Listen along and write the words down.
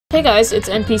Hey guys, it's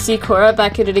N.P.C. Cora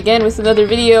back at it again with another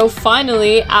video.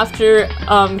 Finally, after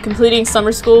completing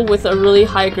summer school with a really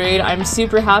high grade, I'm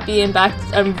super happy and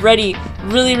I'm ready,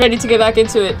 really ready to get back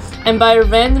into it. And by a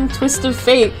random twist of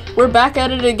fate, we're back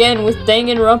at it again with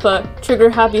Danganronpa Trigger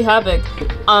Happy Havoc.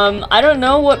 I don't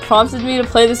know what prompted me to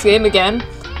play this game again.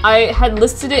 I had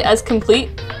listed it as complete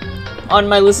on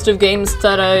my list of games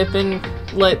that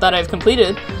I've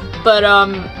completed, but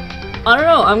I don't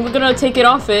know, I'm gonna take it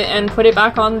off it and put it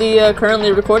back on the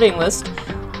currently recording list.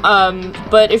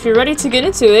 But if you're ready to get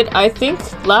into it, I think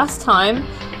last time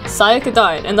Sayaka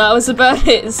died, and that was about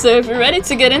it. So if you're ready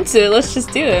to get into it, let's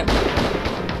just do it.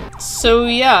 So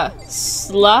yeah,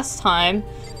 last time...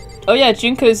 Oh yeah,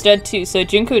 Junko's dead too, so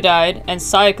Junko died, and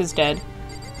Sayaka's dead.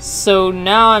 So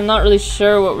now I'm not really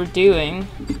sure what we're doing.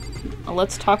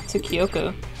 Let's talk to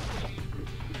Kyoko.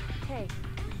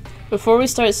 Before we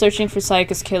start searching for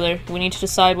Sayaka's killer, we need to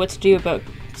decide what to do about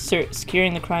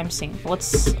securing the crime scene.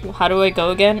 How do I go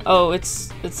again? Oh, it's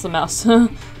the mouse. What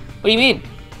do you mean?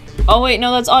 Oh wait,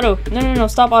 no, that's auto. No,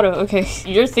 stop auto. Okay.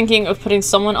 You're thinking of putting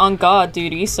someone on guard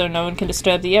duty so no one can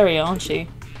disturb the area, aren't you?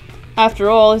 After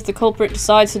all, if the culprit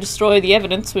decides to destroy the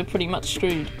evidence, we're pretty much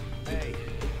screwed.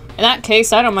 In that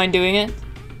case, I don't mind doing it.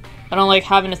 I don't like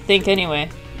having to think anyway.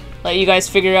 Let you guys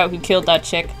figure out who killed that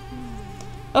chick.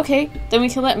 Okay, then we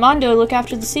can let Mondo look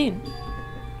after the scene.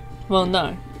 Well,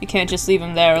 no. You can't just leave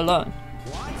him there alone.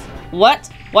 What?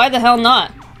 Why the hell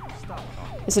not?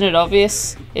 Isn't it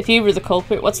obvious? If you were the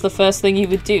culprit, what's the first thing you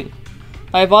would do?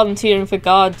 By volunteering for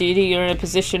guard duty, you're in a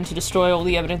position to destroy all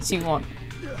the evidence you want.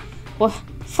 What?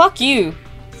 Fuck you!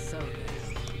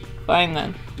 Fine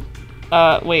then.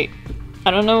 Wait.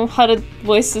 I don't know how to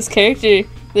voice this character.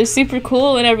 They're super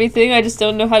cool and everything, I just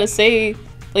don't know how to say...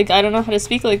 I don't know how to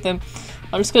speak like them.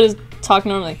 I'm just gonna talk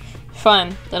normally.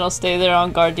 Fine, then I'll stay there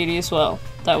on guard duty as well.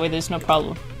 That way there's no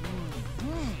problem.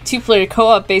 Two-player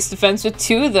co-op based defense with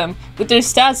two of them. With their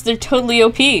stats, they're totally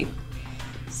OP.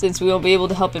 Since we won't be able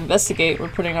to help investigate, we're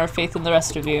putting our faith in the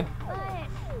rest of you.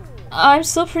 I'm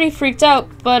still pretty freaked out,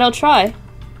 but I'll try.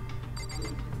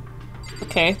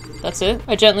 Okay, that's it.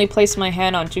 I gently placed my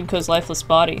hand on Junko's lifeless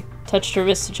body. Touched her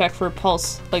wrist to check for a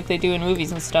pulse, like they do in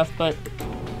movies and stuff, but...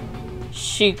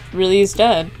 she really is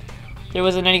dead. There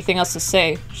wasn't anything else to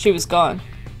say. She was gone.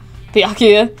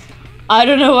 Byakuya, I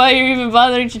don't know why you're even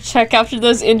bothering to check after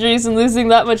those injuries and losing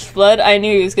that much blood. I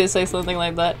knew he was gonna say something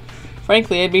like that.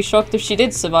 Frankly, I'd be shocked if she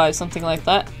did survive something like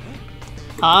that.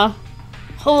 Huh?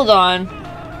 Hold on.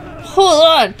 Hold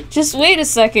on! Just wait a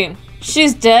second.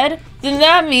 She's dead? Then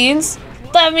that means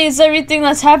everything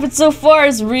that's happened so far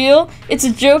is real? It's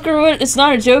a joke or what? It's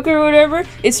not a joke or whatever?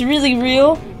 It's really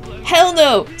real? Hell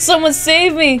no! Someone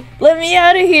save me! Let me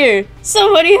out of here!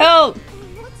 Somebody help!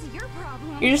 What's your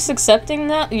problem? You're just accepting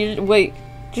that? Wait,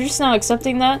 you're just now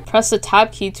accepting that? Press the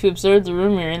tab key to observe the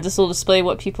room mirror and this will display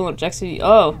what people and objectives you-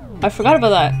 Oh, I forgot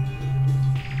about that.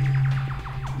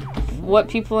 What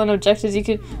people and objectives you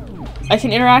could- I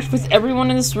can interact with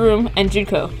everyone in this room and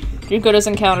Junko. Junko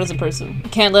doesn't count as a person. I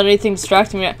can't let anything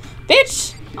distract me.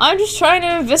 Bitch! I'm just trying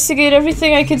to investigate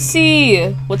everything I can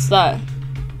see! What's that?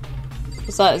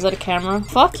 What's that? Is that a camera?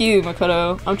 Fuck you,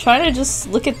 Makoto. I'm trying to just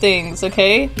look at things,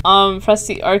 okay? Press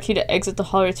the R key to exit the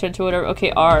hall, return to whatever.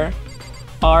 Okay, R.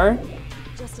 R?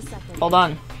 Just a second. Hold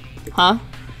on. Huh?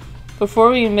 Before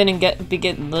we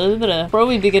begin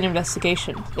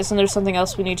investigation, isn't there something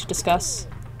else we need to discuss?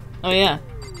 Oh yeah.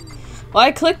 Well,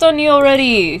 I clicked on you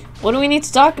already! What do we need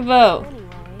to talk about? Anyway.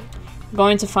 We're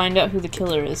going to find out who the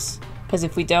killer is. Because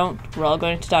if we don't, we're all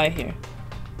going to die here.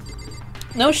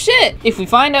 No shit! If we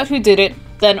find out who did it,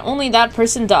 then only that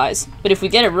person dies. But if we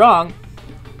get it wrong,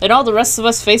 then all the rest of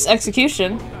us face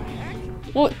execution.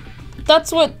 What?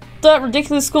 That's what that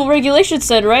ridiculous school regulation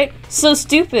said, right? So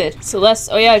stupid. Celeste,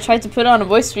 oh yeah, I tried to put on a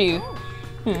voice for you.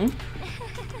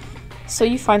 So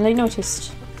you finally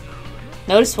noticed.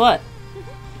 Notice what?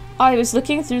 I was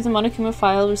looking through the Monokuma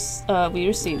files we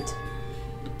received.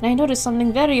 And I noticed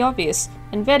something very obvious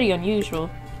and very unusual.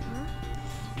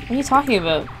 What are you talking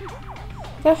about?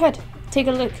 Go ahead, take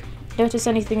a look. Notice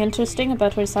anything interesting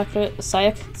about where know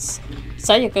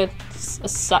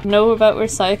about where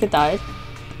Sayaka died?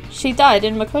 She died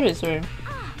in Makoto's room.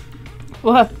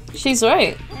 Well, she's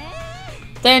right.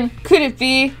 Then, could it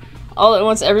be? All at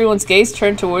once everyone's gaze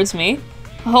turned towards me.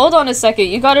 Hold on a second,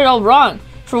 you got it all wrong.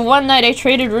 For one night I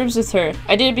traded rooms with her.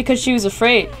 I did it because she was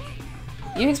afraid.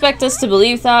 You expect us to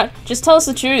believe that? Just tell us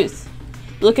the truth.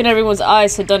 The look in everyone's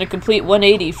eyes had done a complete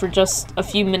 180 for just a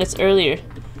few minutes earlier.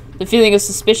 The feeling of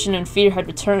suspicion and fear had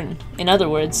returned. In other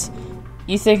words,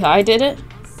 you think I did it?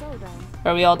 So then.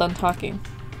 Are we all done talking?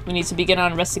 We need to begin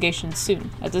our investigation soon.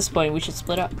 At this point, we should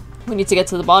split up. We need to get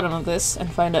to the bottom of this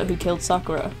and find out who killed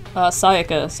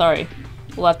Sayaka, sorry.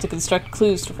 We'll have to construct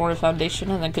clues to form a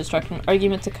foundation and then construct an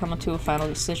argument to come to a final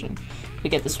decision. If we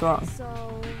get this wrong.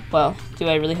 So, Well, do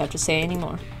I really have to say any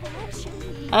more? what should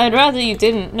we I'd rather you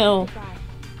didn't. No. Goodbye.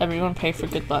 Everyone pray for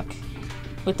good luck.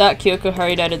 With that, Kyoko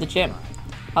hurried out of the gym.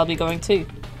 I'll be going too.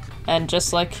 And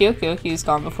just like Kyoko, he was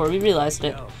gone before we realized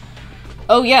it.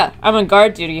 Oh yeah, I'm on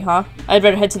guard duty, huh? I'd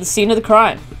better head to the scene of the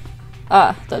crime.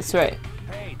 Ah, that's right.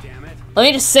 Hey, damn it. Let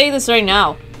me just say this right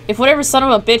now. If whatever son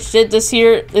of a bitch did this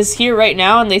here is here right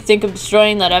now and they think of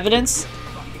destroying that evidence,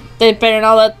 they better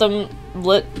not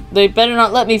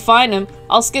let me find him.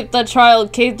 I'll skip that trial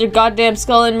and cave their goddamn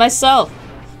skull in myself.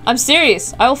 I'm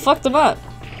serious. I will fuck them up.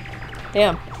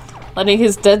 Damn. Letting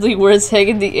his deadly words hang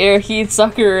in the air, he and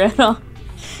Sakura ran off.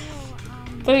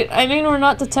 But, I mean, we're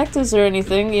not detectives or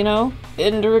anything, you know?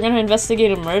 And we're gonna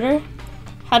investigate a murder?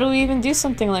 How do we even do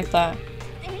something like that?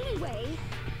 Anyway,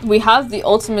 We have the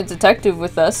ultimate detective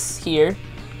with us here.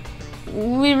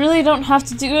 We really don't have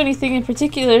to do anything in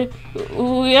particular.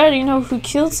 We already know who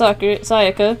killed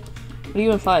Sayaka. What are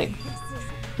you implying?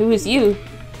 Who is you?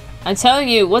 I'm telling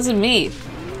you, it wasn't me.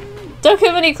 Don't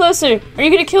come any closer! Are you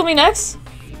gonna kill me next?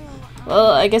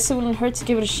 Well, I guess it wouldn't hurt to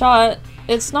give it a shot.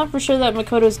 It's not for sure that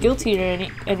Makoto's guilty or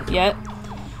yet.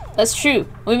 That's true.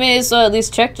 We may as well at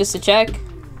least check just to check.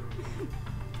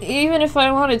 Even if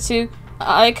I wanted to,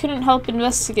 I couldn't help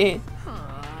investigate.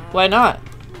 Why not?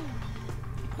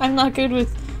 I'm not good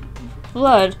with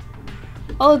blood.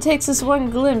 All it takes is one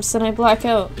glimpse and I black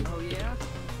out. Oh, yeah?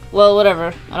 Well,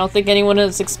 whatever. I don't think anyone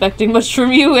is expecting much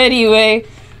from you anyway.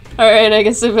 Alright, I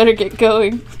guess I better get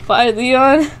going. Bye,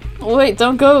 Leon. Wait,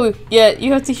 don't go yet.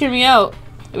 You have to hear me out.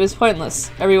 It was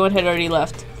pointless. Everyone had already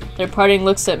left. Their parting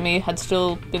looks at me had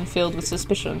still been filled with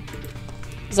suspicion.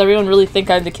 Does everyone really think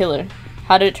I'm the killer?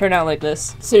 How did it turn out like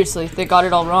this? Seriously, they got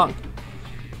it all wrong.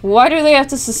 Why do they have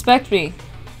to suspect me?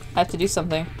 I have to do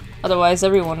something. Otherwise,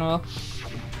 everyone will.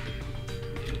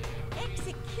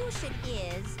 execution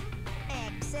is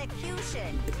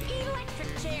execution.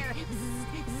 Electric chair.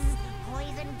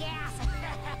 Poison gas.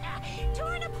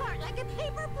 Torn apart like a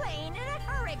paper plane in a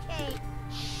hurricane.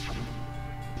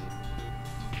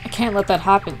 I can't let that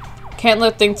happen. Can't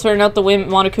let things turn out the way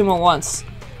Monokuma wants.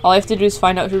 All I have to do is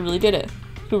find out who really did it.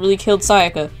 Who really killed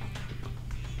Sayaka.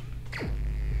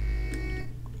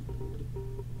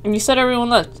 And you said everyone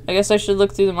left. I guess I should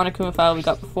look through the Monokuma file we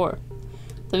got before.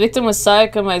 The victim was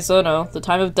Sayaka Maizono. The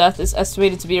time of death is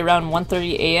estimated to be around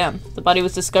 1:30 a.m. The body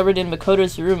was discovered in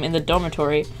Makoto's room in the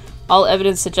dormitory. All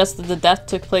evidence suggests that the death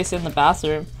took place in the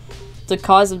bathroom. The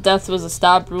cause of death was a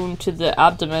stab wound to the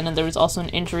abdomen, and there was also an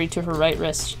injury to her right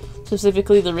wrist.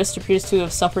 Specifically, the wrist appears to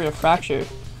have suffered a fracture.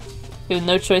 We have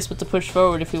no choice but to push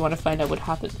forward if we want to find out what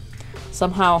happened.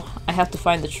 Somehow, I have to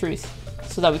find the truth,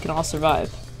 so that we can all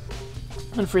survive.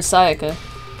 And for Sayaka,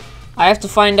 I have to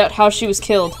find out how she was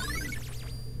killed.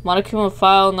 Monokuma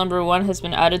file number 1 has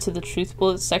been added to the truth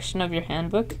bullet section of your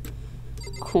handbook.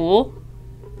 Cool.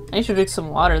 I need to drink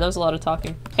some water, that was a lot of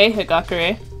talking. Hey,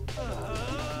 Higakure.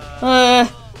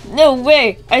 No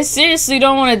way! I seriously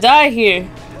don't want to die here!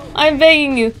 I'm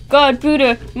begging you, God,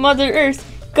 Buddha, Mother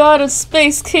Earth, God of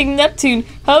Space, King Neptune,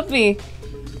 help me!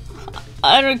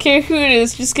 I don't care who it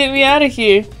is, just get me out of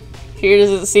here. Here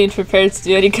doesn't seem prepared to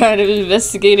do any kind of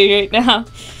investigating right now.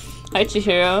 Hi,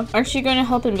 Chihiro. Aren't you going to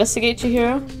help investigate,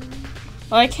 Chihiro?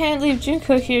 Oh, I can't leave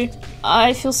Junko here.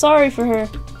 I feel sorry for her.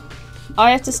 I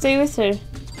have to stay with her.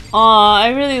 Aw, I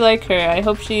really like her. I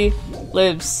hope she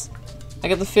lives. I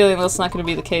get the feeling that's not going to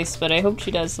be the case, but I hope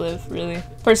she does live, really.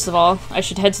 First of all, I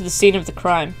should head to the scene of the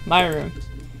crime, my room.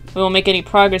 We won't make any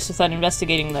progress without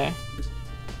investigating there.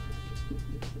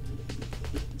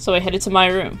 So I headed to my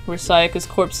room, where Sayaka's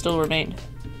corpse still remained.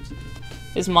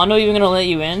 Is Mondo even gonna let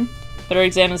you in? Better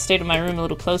examine the state of my room a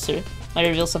little closer. Might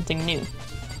reveal something new.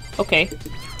 Okay.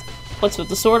 What's with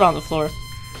the sword on the floor?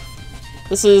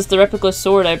 This is the replica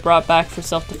sword I brought back for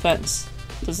self-defense.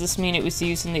 Does this mean it was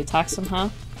used in the attack somehow?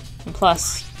 And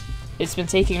plus, it's been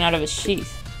taken out of its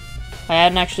sheath. I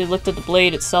hadn't actually looked at the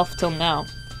blade itself till now.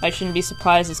 I shouldn't be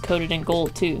surprised it's coated in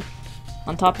gold too.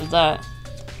 On top of that,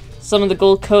 some of the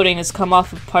gold coating has come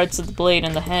off of parts of the blade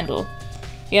and the handle.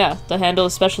 Yeah, the handle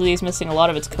especially is missing a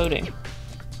lot of its coating.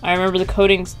 I remember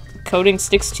the coating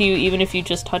sticks to you even if you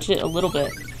just touch it a little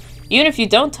bit. Even if you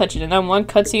don't touch it, in that one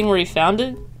cutscene where he found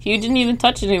it, he didn't even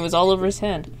touch it and it was all over his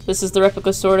hand. This is the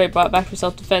replica sword I brought back for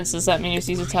self-defense. Does that mean it was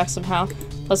used to attack somehow?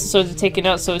 Plus the swords are taken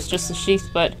out so it's just the sheath,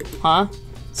 but... Huh?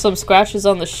 Some scratches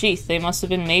on the sheath. They must have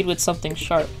been made with something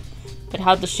sharp. But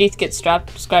how'd the sheath get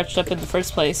scratched up in the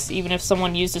first place? Even if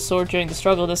someone used a sword during the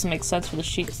struggle, it doesn't make sense for the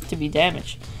sheath to be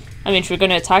damaged. I mean, if you're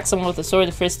gonna attack someone with a sword,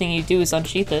 the first thing you do is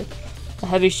unsheath it. A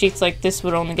heavy sheath like this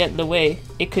would only get in the way.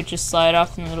 It could just slide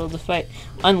off in the middle of the fight.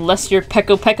 Unless you're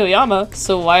Peko Pekoyama,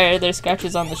 so why are there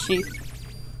scratches on the sheath?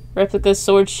 Replica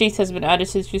sword sheath has been added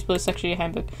to the Truth Bullet section of your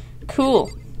handbook.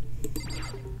 Cool.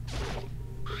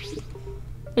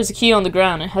 There's a key on the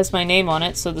ground. It has my name on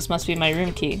it, so this must be my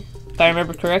room key. If I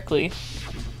remember correctly.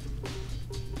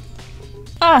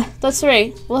 Ah, that's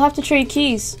right. We'll have to trade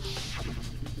keys.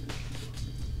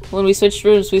 When we switched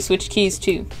rooms, we switched keys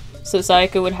too. So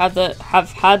Sayaka would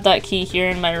have had that key here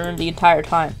in my room the entire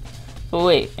time. But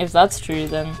wait, if that's true,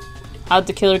 then how'd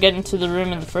the killer get into the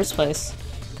room in the first place?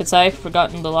 Could Sayaka have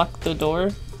forgotten to lock the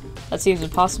door? That seems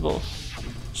impossible.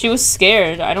 She was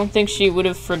scared. I don't think she would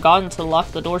have forgotten to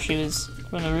lock the door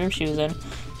from the room she was in.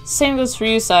 Same goes for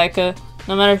you, Sayaka.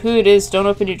 No matter who it is, don't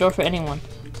open your door for anyone.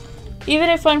 Even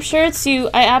if I'm sure it's you,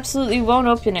 I absolutely won't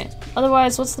open it.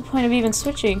 Otherwise, what's the point of even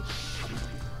switching?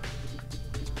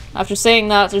 After saying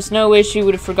that, there's no way she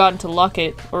would have forgotten to lock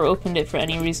it or opened it for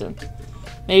any reason.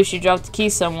 Maybe she dropped the key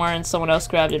somewhere and someone else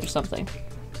grabbed it or something.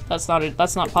 That's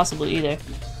not possible either.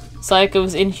 Sayaka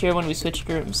was in here when we switched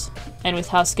rooms, and with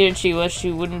how scared she was,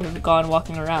 she wouldn't have gone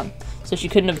walking around, so she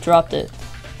couldn't have dropped it.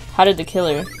 How did the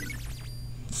killer?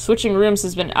 Switching rooms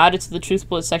has been added to the Truth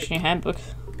Bullet section of your handbook.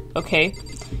 Okay.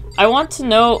 I want to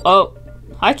know— oh,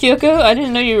 hi Kyoko, I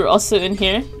didn't know you were also in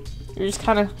here. You're just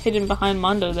kind of hidden behind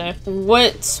Mondo there.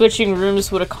 What switching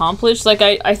rooms would accomplish? Like,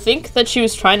 I think that she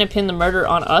was trying to pin the murder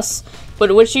on us,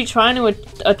 but was she trying to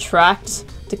attract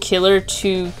the killer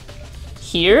to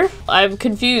here? I'm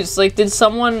confused. Like, did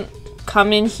someone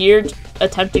come in here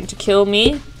attempting to kill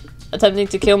me? Attempting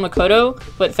to kill Makoto,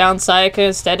 but found Sayaka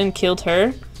instead and killed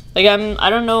her? Like, I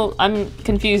don't know, I'm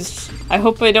confused. I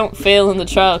hope I don't fail in the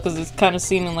trial, because it's kind of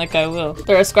seeming like I will.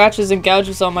 There are scratches and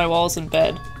gouges on my walls and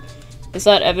bed. Is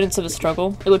that evidence of a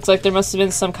struggle? It looks like there must have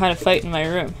been some kind of fight in my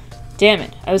room. Damn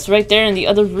it, I was right there in the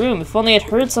other room. If only I'd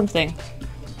heard something.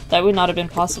 That would not have been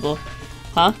possible.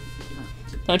 Huh?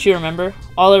 Don't you remember?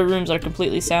 All our rooms are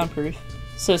completely soundproof.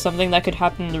 So something that could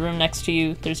happen in the room next to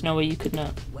you, there's no way you could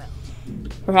know.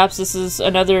 Perhaps this is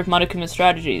another of Monokuma's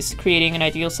strategies, creating an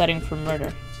ideal setting for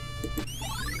murder.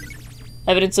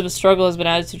 Evidence of a struggle has been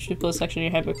added to the Truth Bullet section of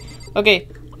your handbook. Okay,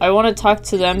 I want to talk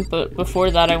to them, but before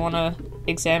that I want to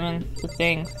examine the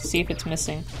thing, see if it's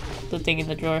missing. The thing in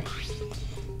the drawer.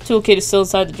 Toolkit is still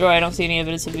inside the drawer. I don't see any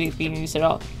evidence of it being used at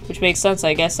all. Which makes sense,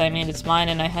 I guess. I mean, it's mine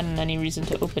and I hadn't any reason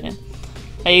to open it.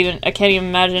 I can't even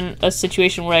imagine a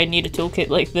situation where I need a toolkit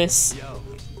like this.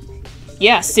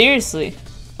 Yeah, seriously.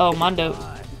 Oh, Mondo.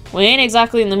 We ain't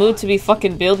exactly in the mood to be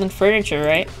fucking building furniture,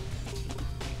 right?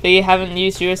 But you haven't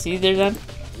used yours either then?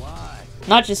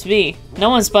 Not just me. No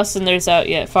one's busting theirs out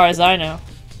yet, far as I know.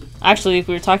 Actually,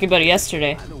 we were talking about it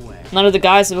yesterday. None of the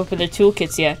guys have opened their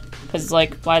toolkits yet. Cause,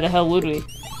 like, why the hell would we?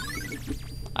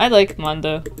 I like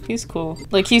Mondo. He's cool.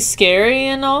 Like, he's scary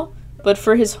and all, but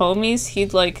for his homies,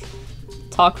 he'd, like,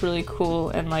 talk really cool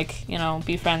and, like, you know,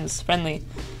 be friendly.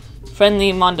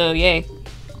 Friendly Mondo, yay.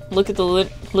 Looking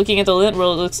at the lint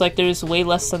roll, it looks like there's way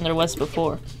less than there was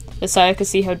before. Did Sayaka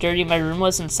see how dirty my room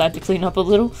was and decided to clean up a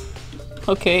little?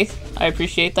 Okay, I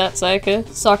appreciate that, Sayaka.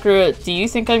 Sakura, do you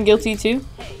think I'm guilty too?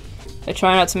 I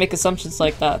try not to make assumptions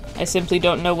like that. I simply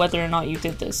don't know whether or not you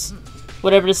did this.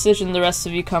 Whatever decision the rest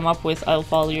of you come up with, I'll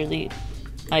follow your lead.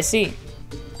 I see.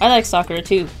 I like Sakura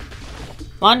too.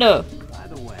 Mondo!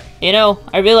 You know,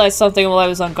 I realized something while I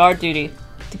was on guard duty.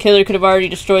 The killer could have already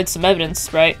destroyed some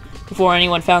evidence, right? Before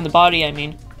anyone found the body, I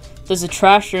mean. There's a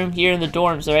trash room here in the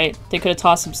dorms, right? They could have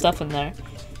tossed some stuff in there.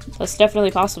 That's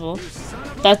definitely possible.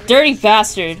 That dirty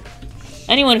bastard!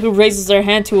 Anyone who raises their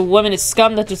hand to a woman is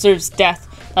scum that deserves death.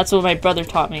 That's what my brother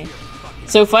taught me.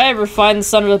 So if I ever find the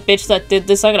son of a bitch that did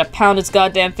this, I'm gonna pound its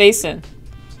goddamn face in.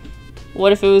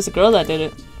 What if it was a girl that did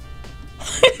it?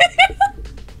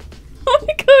 Oh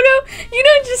my god, no!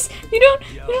 You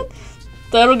don't.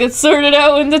 That'll get sorted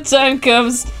out when the time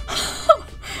comes.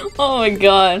 Oh my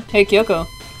god. Hey, Kyoko.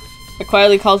 I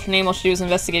quietly called her name while she was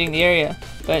investigating the area,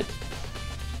 but...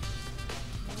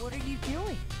 What are you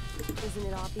doing? Isn't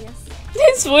it obvious?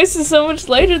 His voice is so much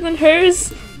lighter than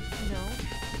hers. No,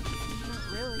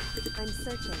 not really. I'm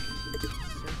searching.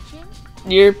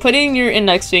 Searching? You're putting your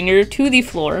index finger to the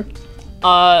floor.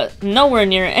 Nowhere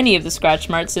near any of the scratch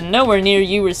marks, and nowhere near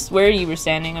where you were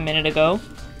standing a minute ago.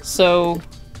 So...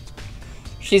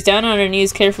 she's down on her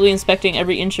knees, carefully inspecting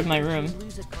every inch of my room.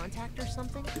 Lose a contact or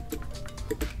something?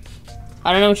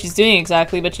 I don't know what she's doing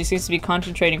exactly, but she seems to be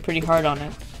concentrating pretty hard on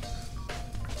it.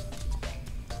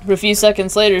 For a few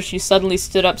seconds later, she suddenly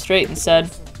stood up straight and said,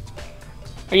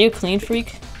 "Are you a clean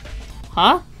freak?"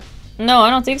 Huh? No, I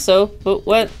don't think so, but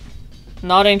what?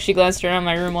 Nodding, she glanced around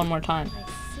my room one more time.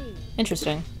 I see.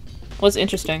 Interesting. What's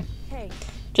interesting? Hey,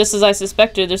 Just as I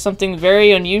suspected, there's something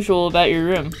very unusual about your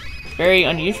room. Very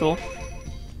unusual.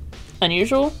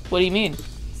 Unusual? What do you mean?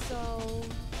 so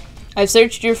I've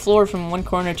searched your floor from one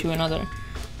corner to another,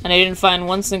 and I didn't find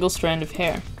one single strand of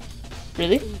hair.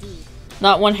 Really? indeed.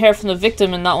 Not one hair from the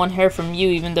victim and not one hair from you,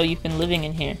 even though you've been living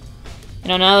in here. You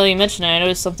know, now that you mention it, I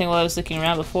noticed something while I was looking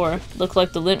around before. It looked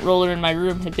like the lint roller in my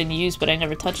room had been used, but I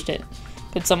never touched it.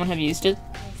 Could someone have used it?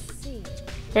 I see.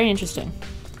 Very interesting.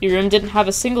 Your room didn't have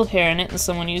a single hair in it, and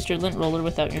someone used your lint roller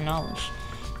without your knowledge.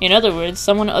 In other words,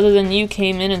 someone other than you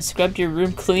came in and scrubbed your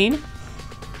room clean?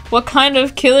 What kind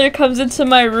of killer comes into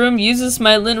my room, uses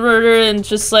my lint roller, and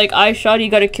just like, I shot you,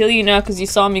 gotta kill you now because you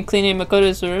saw me cleaning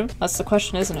Makoto's room? That's the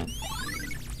question, isn't it?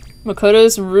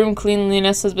 Makoto's room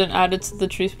cleanliness has been added to the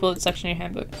truth bullet section of your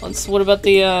handbook. What about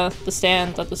the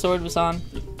stand that the sword was on?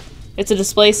 It's a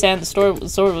display stand the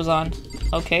sword was on.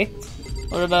 Okay.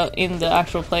 What about in the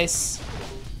actual place?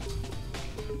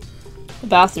 The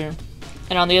bathroom.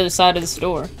 And on the other side of this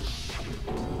door.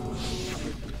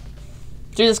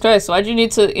 Jesus Christ, why'd you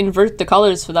need to invert the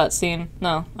colors for that scene?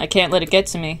 No, I can't let it get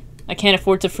to me. I can't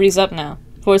afford to freeze up now.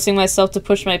 Forcing myself to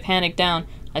push my panic down,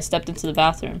 I stepped into the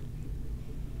bathroom.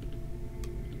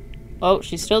 Oh,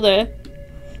 she's still there.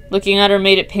 Looking at her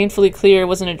made it painfully clear it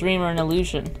wasn't a dream or an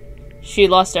illusion. She had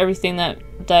lost everything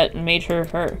that made her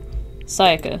her.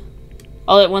 Sayaka.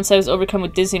 All at once I was overcome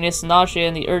with dizziness, nausea,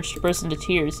 and the urge to burst into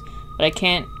tears. But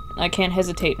I can't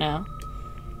hesitate now.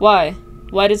 Why?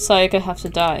 Why did Sayaka have to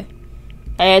die?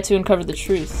 I had to uncover the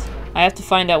truth. I have to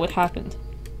find out what happened.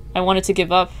 I wanted to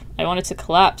give up. I wanted to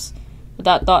collapse. But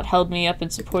that thought held me up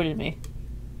and supported me.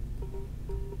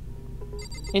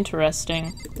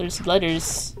 Interesting. There's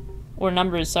letters. Or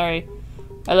numbers, sorry.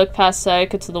 I looked past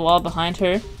Sayaka to the wall behind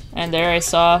her, and there I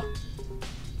saw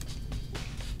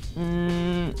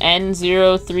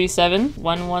N037?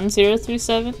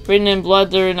 11037? Written in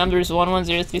blood, there are numbers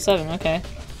 11037, okay.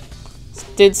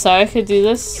 Did Sayaka do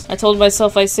this? I told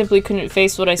myself I simply couldn't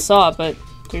face what I saw, but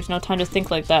there's no time to think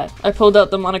like that. I pulled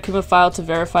out the Monokuma file to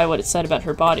verify what it said about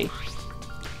her body.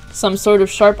 Some sort of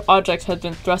sharp object had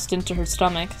been thrust into her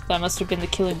stomach. That must have been the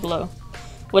killing blow.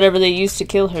 Whatever they used to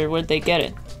kill her, where'd they get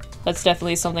it? That's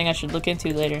definitely something I should look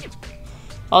into later.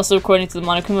 Also, according to the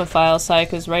Monokuma file,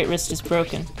 Sayaka's right wrist is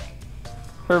broken.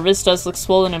 Her wrist does look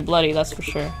swollen and bloody, that's for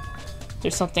sure.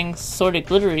 There's something sort of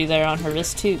glittery there on her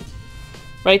wrist too.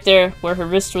 Right there, where her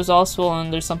wrist was all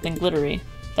swollen, there's something glittery.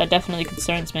 That definitely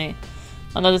concerns me.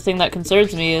 Another thing that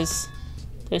concerns me is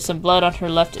there's some blood on her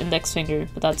left index finger,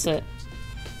 but that's it.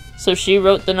 So she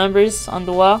wrote the numbers on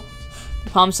the wall? The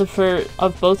palms of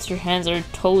both her hands are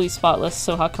totally spotless,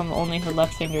 so how come only her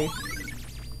left finger?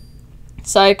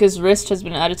 Sayaka's wrist has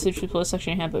been added to the truth bullet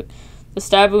section handbook. The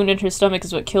stab wound in her stomach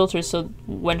is what killed her, so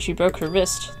when she broke her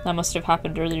wrist, that must have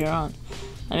happened earlier on.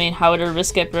 I mean, how would her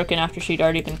wrist get broken after she'd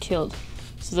already been killed?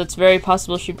 So that's very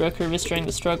possible she broke her wrist during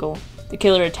the struggle. The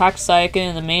killer attacked Sayaka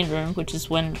in the main room, which is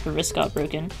when her wrist got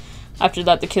broken. After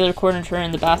that, the killer cornered her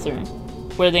in the bathroom,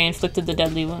 where they inflicted the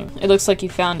deadly wound. It looks like you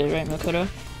found it, right, Makoto?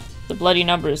 The bloody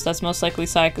numbers, that's most likely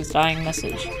Sayaka's dying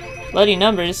message. Bloody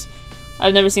numbers?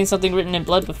 I've never seen something written in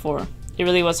blood before. It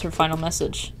really was her final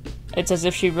message. It's as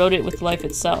if she wrote it with life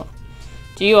itself.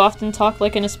 Do you often talk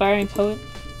like an aspiring poet?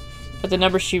 But the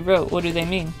numbers she wrote, what do they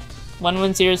mean?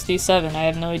 11037, I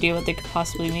have no idea what they could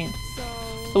possibly mean.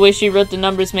 The way she wrote the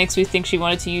numbers makes me think she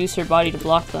wanted to use her body to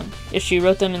block them. If she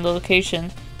wrote them in the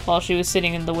location, while she was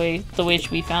sitting in the way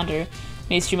we found her,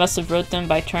 means she must have wrote them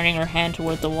by turning her hand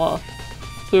toward the wall.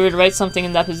 If we were to write something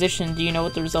in that position, do you know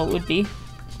what the result would be?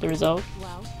 The result?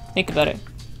 Well, Think about it.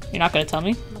 You're not going to tell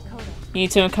me? Makoto. You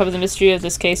need to uncover the mystery of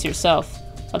this case yourself.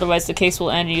 Otherwise the case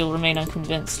will end and you'll remain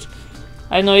unconvinced.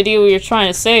 I have no idea what you're trying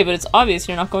to say, but it's obvious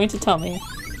you're not going to tell me.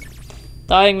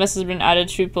 Dying message has been added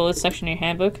to truth bullet section in your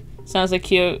handbook. Sounds like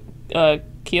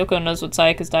Kyoko knows what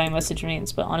Sayaka's dying message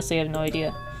means, but honestly I have no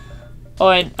idea. Oh,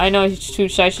 I know who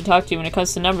I should talk to when it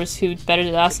comes to numbers. Who better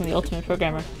to ask than the ultimate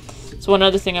programmer? So one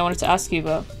other thing I wanted to ask you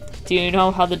about. Do you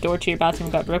know how the door to your bathroom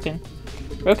got broken?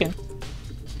 Broken?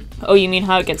 Oh, you mean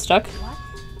how it gets stuck? What?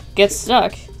 Gets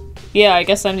stuck? Yeah, I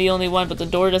guess I'm the only one, but the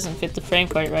door doesn't fit the frame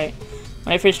quite right.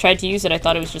 When I first tried to use it, I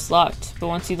thought it was just locked, but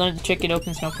once you learn the trick, it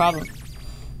opens no problem.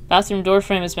 Bathroom door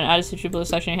frame has been added to the truth bullet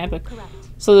section in your handbook. Correct.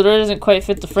 So the door doesn't quite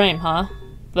fit the frame, huh?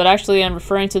 But actually, I'm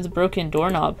referring to the broken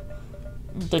doorknob.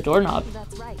 The doorknob?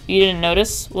 That's right. You didn't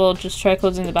notice? Well, just try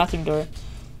closing the bathroom door.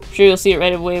 I'm sure you'll see it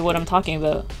right away what I'm talking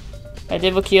about. I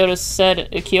did what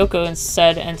Kyoko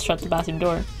said and shut the bathroom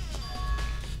door.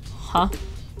 Huh?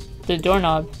 The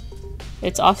doorknob.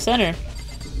 It's off center.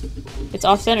 It's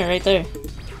off center right there.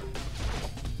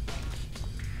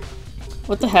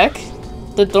 What the heck?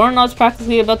 The doorknob's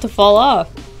practically about to fall off.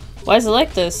 Why is it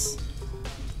like this?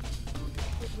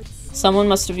 Someone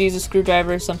must have used a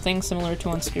screwdriver or something similar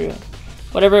to unscrew it.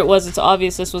 Whatever it was, it's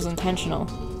obvious this was intentional.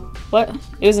 What?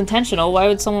 It was intentional? Why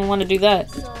would someone want to do that?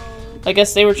 I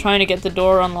guess they were trying to get the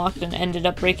door unlocked and ended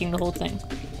up breaking the whole thing.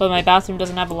 But my bathroom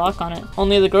doesn't have a lock on it.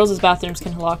 Only the girls' bathrooms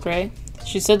can lock, right?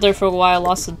 She stood there for a while,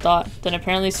 lost in thought. Then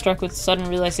apparently struck with sudden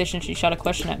realization, she shot a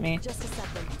question at me. Just a second.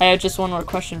 I have just one more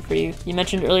question for you. You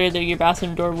mentioned earlier that your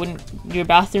bathroom door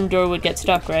would get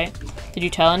stuck, right? Did you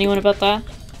tell anyone about that?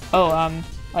 Oh,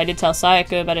 I did tell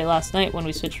Sayaka about it last night when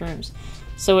we switched rooms.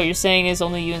 So what you're saying is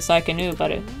only you and Sayaka knew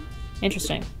about it.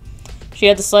 Interesting. She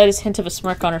had the slightest hint of a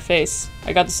smirk on her face.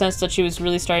 I got the sense that she was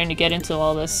really starting to get into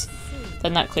all this.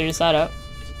 Then that clears that up.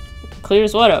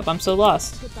 Clears what up? I'm so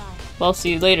lost. Goodbye. Well,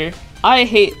 see you later. I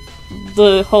hate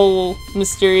the whole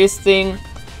mysterious thing.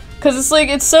 Cause it's like,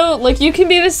 it's so, like, you can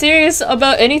be mysterious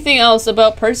about anything else,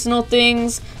 about personal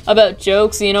things, about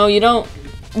jokes, you know,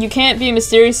 you can't be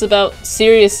mysterious about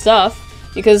serious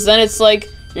stuff, because then it's like,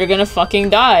 you're gonna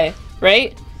fucking die,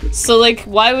 right? So, like,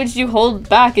 why would you hold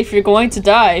back if you're going to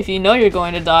die? If you know you're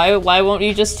going to die, why won't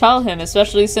you just tell him?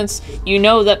 Especially since you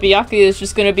know that Byakuya is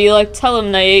just gonna be like, tell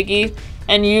him, Naegi,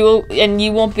 and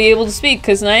you won't be able to speak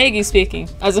because Naegi's speaking.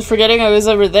 As if forgetting I was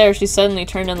over there, she suddenly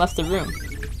turned and left the room.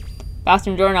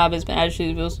 Bathroom doorknob has been added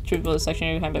to the truthful section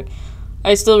of your handbook.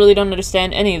 I still really don't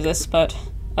understand any of this, but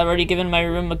I've already given my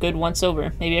room a good once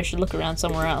over. Maybe I should look around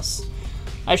somewhere else.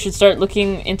 I should start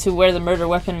looking into where the murder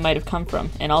weapon might have come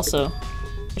from, and also,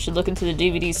 I should look into the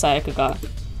DVD Sayaka got.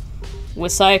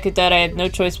 With Sayaka dead, I have no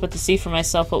choice but to see for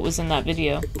myself what was in that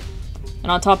video.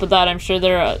 And on top of that, I'm sure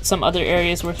there are some other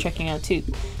areas worth checking out too.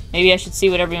 Maybe I should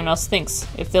see what everyone else thinks,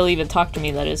 if they'll even talk to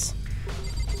me, that is.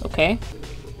 Okay.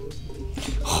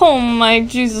 Oh my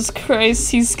Jesus Christ,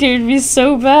 he scared me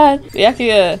so bad.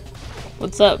 Byakuya,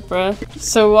 what's up, bruh?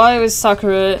 So why was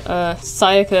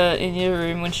Sayaka in your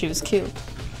room when she was killed?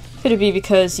 Could it be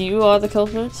because you are the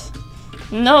culprit?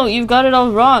 No, you've got it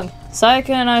all wrong. Sayaka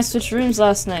and I switched rooms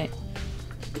last night.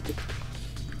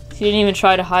 He didn't even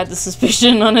try to hide the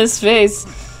suspicion on his face.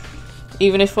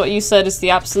 Even if what you said is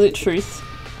the absolute truth,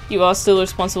 you are still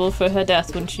responsible for her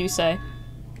death, wouldn't you say?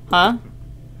 Huh?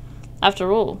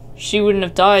 After all, she wouldn't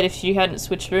have died if she hadn't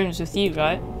switched rooms with you,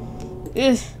 right?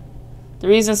 Ugh. The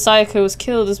reason Sayaka was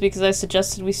killed is because I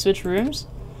suggested we switch rooms?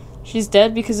 She's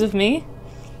dead because of me?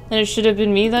 And it should have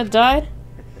been me that died?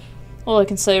 All I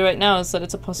can say right now is that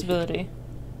it's a possibility.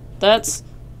 If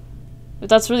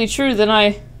that's really true, then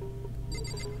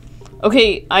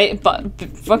okay,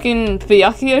 fucking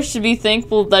Byakuya should be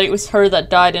thankful that it was her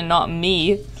that died and not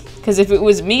me. Because if it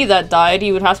was me that died,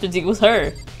 he would have to deal with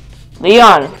her.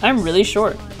 Leon, I'm really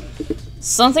short.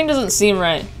 Something doesn't seem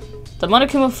right. The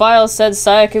Monokuma file said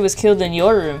Sayaka was killed in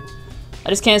your room. I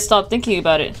just can't stop thinking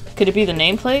about it. Could it be the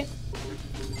nameplate?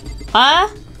 Huh?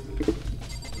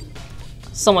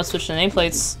 Someone switched the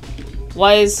nameplates.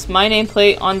 Why is my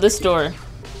nameplate on this door?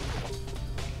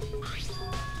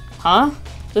 Huh?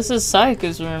 This is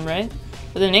Sayaka's room, right?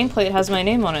 But the nameplate has my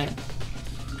name on it.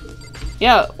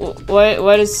 Yeah,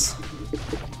 why does...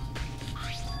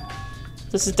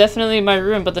 This is definitely my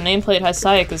room, but the nameplate has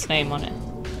Sayaka's name on it.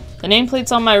 The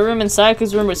nameplates on my room and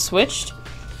Sayaka's room were switched?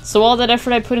 So all that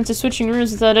effort I put into switching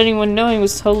rooms without anyone knowing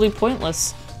was totally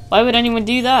pointless. Why would anyone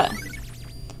do that?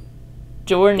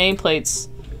 Door nameplates.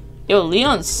 Yo,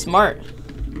 Leon's smart.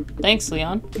 Thanks,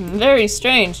 Leon. Very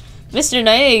strange. Mr.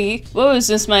 Naegi, what was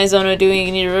Miss Maizono doing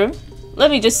in your room?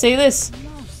 Let me just say this.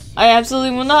 I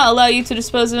absolutely will not allow you to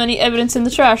dispose of any evidence in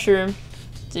the trash room.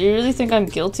 Do you really think I'm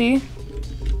guilty?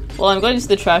 Well, I'm going to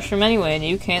the trash room anyway, and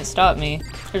you can't stop me.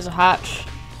 There's a hatch.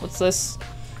 What's this?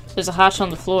 There's a hatch on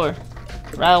the floor.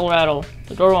 Rattle, rattle.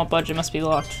 The door won't budge, it must be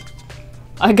locked.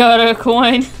 I got a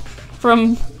coin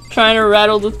from trying to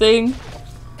rattle the thing.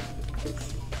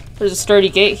 There's a sturdy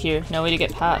gate here. No way to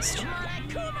get past.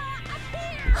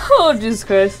 Oh, Jesus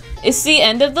Christ. It's the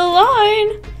end of the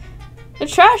line! The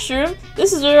trash room?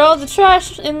 This is where all the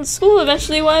trash in school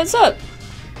eventually winds up.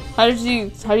 How do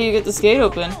you get this gate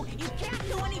open?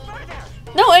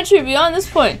 No entry beyond this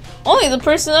point. Only the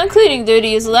person on cleaning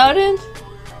duty is allowed in.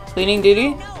 Cleaning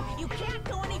duty?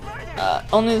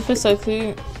 Only the person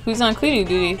who's on cleaning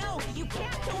duty.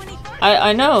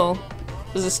 I know.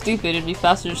 This is stupid. It'd be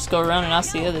faster to just go around and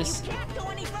ask the others.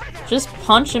 Just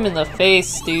punch him in the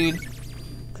face, dude.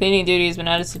 Cleaning duty has been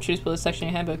added to the Truth Bullet section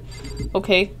of your handbook.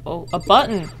 Okay. Oh, a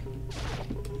button.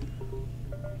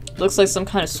 Looks like some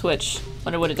kind of switch.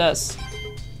 Wonder what it does.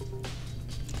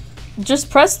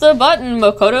 Just press the button,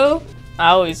 Makoto.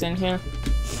 Aoi's in here.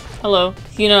 Hello.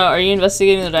 Hina, are you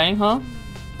investigating the dining hall?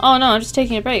 Oh no, I'm just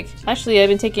taking a break. Actually, I've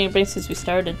been taking a break since we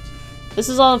started. This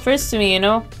is all first to me, you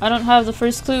know? I don't have the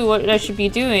first clue what I should be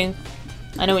doing.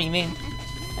 I know what you mean.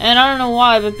 And I don't know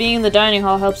why, but being in the dining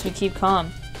hall helps me keep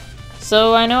calm.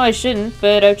 So I know I shouldn't,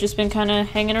 but I've just been kinda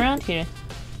hanging around here.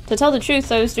 To tell the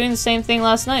truth, I was doing the same thing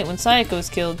last night when Sayaka was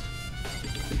killed.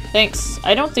 Thanks.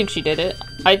 I don't think she did it.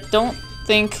 I don't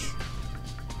think...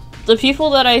 The people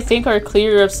that I think are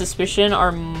clear of suspicion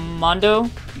are Mondo,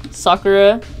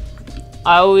 Sakura,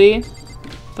 Aoi,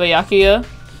 Byakuya,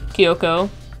 Kyoko,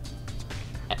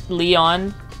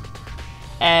 Leon,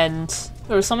 and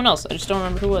there was someone else. I just don't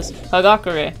remember who it was.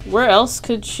 Hagakure. Where else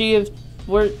could she have...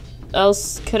 Where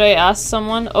else could I ask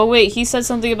someone? Oh wait, he said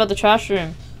something about the trash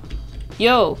room.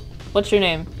 Yo, what's your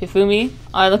name? Hifumi?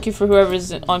 I'm looking for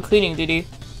whoever's on cleaning duty.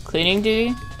 Cleaning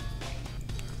duty?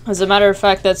 As a matter of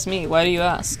fact, that's me. Why do you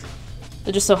ask?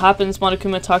 It just so happens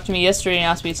Monokuma talked to me yesterday and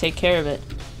asked me to take care of it.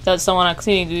 That someone on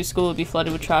cleaning duty school would be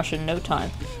flooded with trash in no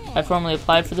time. I formally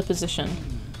applied for the position.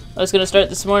 I was going to start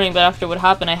this morning, but after what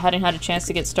happened, I hadn't had a chance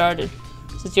to get started.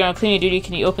 Since you're on cleaning duty,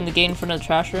 can you open the gate in front of the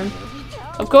trash room?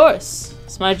 Of course!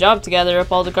 It's my job to gather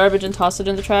up all the garbage and toss it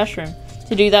in the trash room.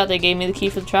 To do that, they gave me the key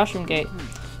for the trash room gate.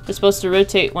 We're supposed to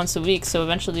rotate once a week, so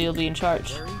eventually you'll be in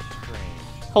charge.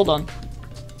 Hold on.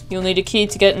 You'll need a key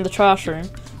to get in the trash room.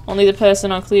 Only the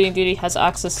person on cleaning duty has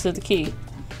access to the key.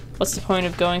 What's the point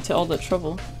of going to all that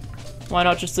trouble? Why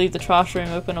not just leave the trash room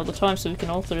open all the time so we can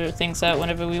alter things out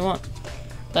whenever we want?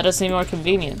 That does seem more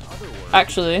convenient.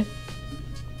 Actually,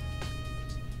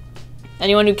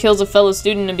 anyone who kills a fellow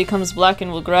student and becomes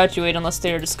blackened will graduate unless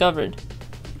they are discovered.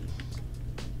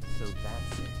 So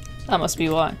that's it. That must be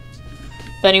why.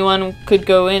 If anyone could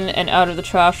go in and out of the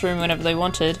trash room whenever they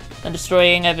wanted, then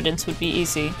destroying evidence would be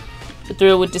easy. The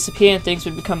thrill would disappear and things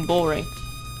would become boring.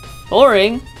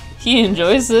 Boring? He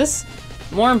enjoys this?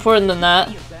 More important than that.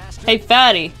 Hey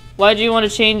fatty, why'd you want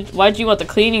the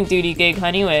cleaning duty gig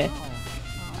anyway?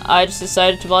 I just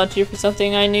decided to volunteer for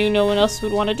something I knew no one else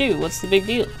would want to do. What's the big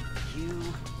deal?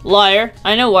 Liar,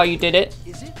 I know why you did it.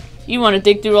 You want to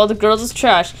dig through all the girls'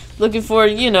 trash, looking for,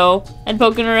 you know, and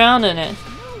poking around in it.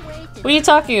 What are you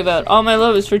talking about? All my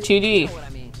love is for 2D.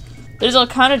 There's all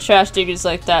kind of trash diggers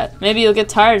like that. Maybe you'll get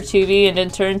tired of 2D and then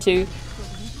turn to...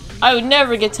 I would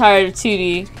never get tired of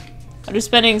 2D. After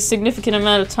spending a significant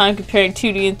amount of time comparing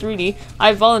 2D and 3D,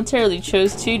 I voluntarily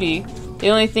chose 2D. The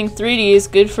only thing 3D is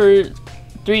good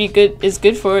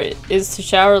for is to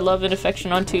shower love and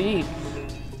affection on 2D.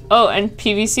 Oh, and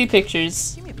PVC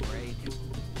pictures.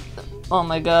 Oh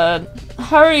my god.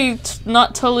 How are you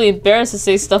not totally embarrassed to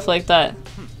say stuff like that?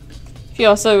 If you're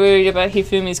also worried about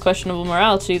Hifumi's questionable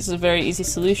morality, it's a very easy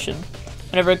solution.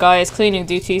 Whenever a guy is cleaning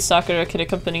duty, Sakura can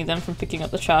accompany them from picking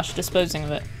up the trash and disposing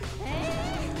of it.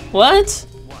 What?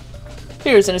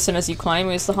 You're as innocent as you claim,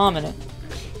 waste the harm in it.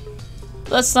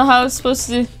 That's not how it's supposed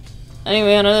to...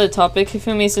 Anyway, on another topic,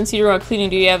 Hifumi, since you're on cleaning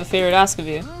duty, I have a favor to ask of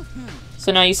you.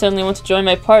 So now you suddenly want to join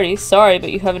my party? Sorry,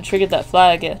 but you haven't triggered that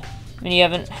flag yet. I mean, you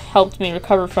haven't helped me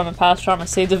recover from a past trauma,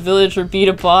 save the village, or beat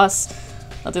a boss.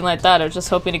 Nothing like that, I was just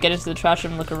hoping to get into the trash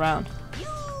room and look around.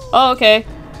 Oh, okay.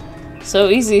 So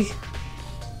easy.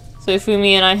 So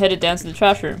Hifumi and I headed down to the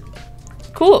trash room.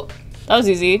 Cool. That was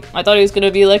easy. I thought he was gonna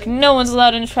be like, no one's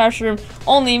allowed in the trash room,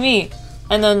 only me.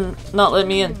 And then not let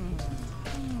me in.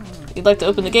 You'd like to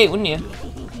open the gate, wouldn't you?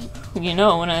 You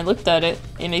know, when I looked at it,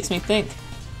 it makes me think.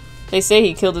 They say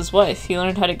he killed his wife. He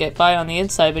learned how to get by on the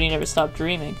inside, but he never stopped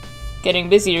dreaming. Getting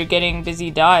busy or getting busy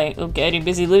dying. Oh, getting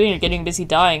busy living or getting busy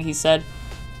dying, he said.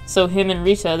 So him and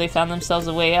Rita, they found themselves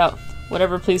a way out.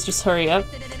 Whatever, please just hurry up.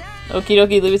 Okie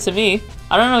dokie, leave it to me.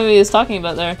 I don't know who he was talking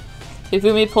about there.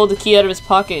 Hifumi pulled the key out of his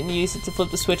pocket and used it to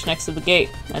flip the switch next to the gate.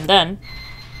 And then...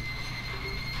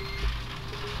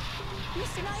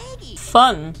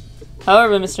 Fun!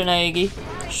 However, Mr. Naegi,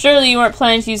 surely you aren't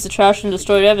planning to use the trash and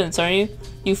destroy evidence, are you?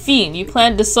 You fiend, you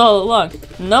planned this all along.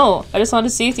 No, I just wanted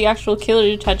to see if the actual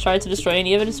killer had tried to destroy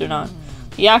any evidence or not.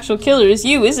 The actual killer is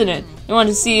you, isn't it? You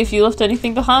wanted to see if you left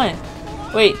anything behind.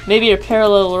 Wait, maybe a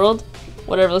parallel world?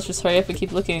 Whatever, let's just hurry up and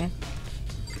keep looking.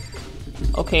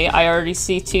 Okay, I already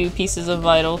see 2 pieces of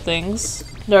vital things.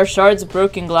 There are shards of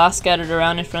broken glass scattered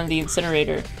around in front of the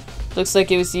incinerator. Looks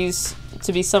like it was used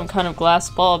to be some kind of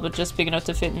glass ball, but just big enough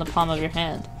to fit in the palm of your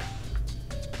hand.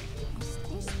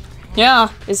 Yeah,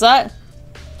 is that?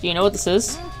 Do you know what this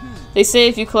is? They say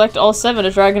if you collect all 7,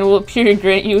 a dragon will appear and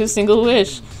grant you a single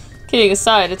wish. Kidding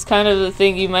aside, it's kind of the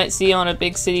thing you might see on a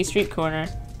big city street corner.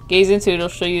 Gaze into it, it'll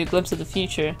show you a glimpse of the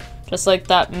future. Just like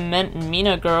that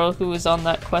Mina girl who was on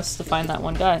that quest to find that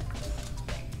one guy.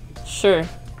 Sure.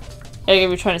 I get what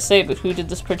you're trying to say, but who did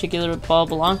this particular ball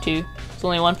belong to? There's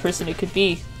only one person it could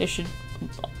be.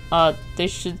 they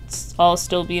should all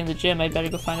still be in the gym. I'd better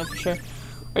go find out for sure.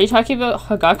 Are you talking about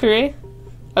Hagakure?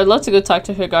 I'd love to go talk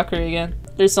to Hagakure again.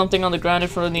 There's something on the ground in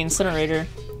front of the incinerator.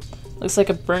 Looks like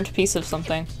a burnt piece of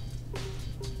something.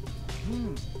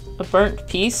 A burnt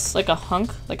piece? Like a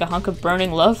hunk of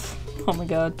burning love? Oh my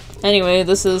god. Anyway,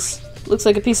 looks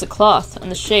like a piece of cloth,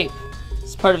 and the shape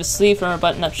is part of a sleeve from a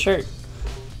button-up shirt.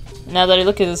 Now that I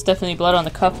look at it, there's definitely blood on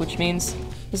the cuff, which means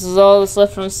this is all that's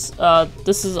left from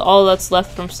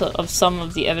of some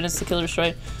of the evidence the killer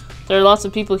destroyed. There are lots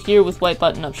of people here with white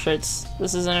button-up shirts.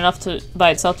 This isn't enough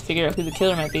by itself to figure out who the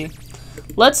killer might be.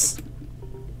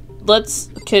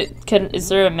 Is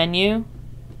there a menu?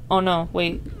 Oh no,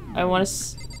 wait. I want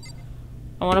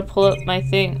to pull up my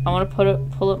thing. I want to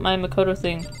pull up my Makoto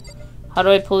thing. How do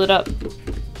I pull it up?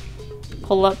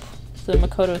 Pull up the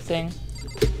Makoto thing.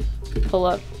 Pull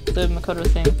up the Makoto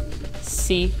thing.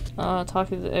 C. Talk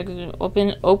to the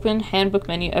open handbook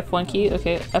menu. F1 key.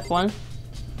 Okay, F1.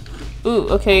 Ooh,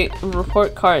 okay.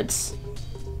 Report cards.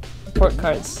 Report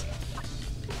cards.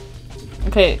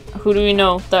 Okay, who do we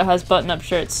know that has button-up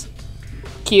shirts?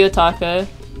 Kiyotaka,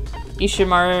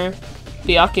 Ishimaru,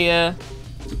 Byakuya.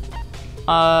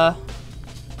 I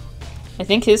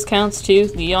think his counts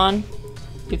too. Leon,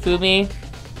 Hifumi,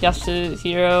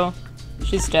 Yasuhiro.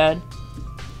 She's dead.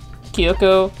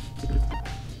 Kyoko.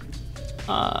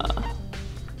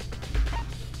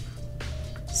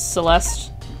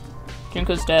 Celeste.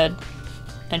 Junko's dead.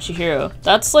 And Chihiro.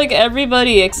 That's like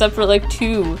everybody except for like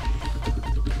 2.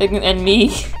 And me.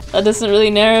 That doesn't really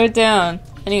narrow it down.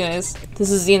 Anyways, this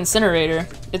is the incinerator.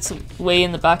 It's way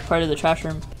in the back part of the trash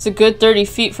room. It's a good 30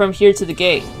 feet from here to the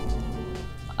gate.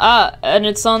 Ah, and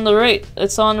it's on the right.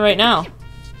 It's on right now.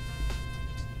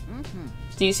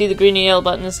 Do you see the green and yellow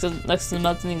button next to the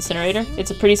mouth in the incinerator? It's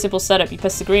a pretty simple setup. You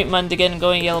press the green button to get and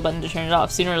going, yellow button to turn it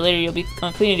off. Sooner or later you'll be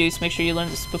on cleaning duty, so make sure you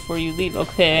learn this before you leave.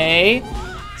 Okay.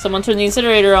 Someone turned the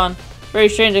incinerator on. Very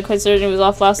strange. I'm quite certain it was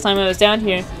off last time I was down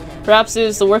here. Perhaps it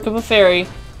was the work of a fairy.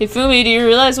 Hifumi, do you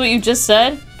realize what you just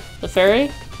said? The fairy?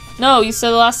 No, you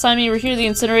said the last time you were here the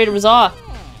incinerator was off.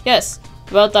 Yes,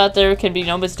 about that there can be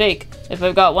no mistake. If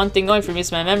I've got one thing going for me,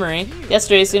 it's my memory.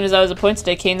 Yesterday, as soon as I was appointed,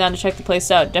 I came down to check the place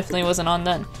out. Definitely wasn't on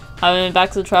then. I haven't been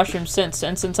back to the trash room since,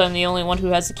 and since I'm the only one who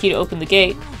has the key to open the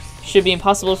gate, it should be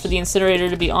impossible for the incinerator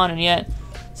to be on and yet.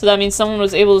 So that means someone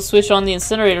was able to switch on the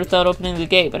incinerator without opening the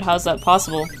gate, but how's that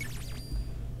possible?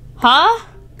 Huh?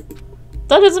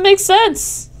 That doesn't make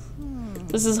sense!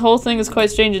 This whole thing is quite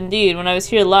strange indeed. When I was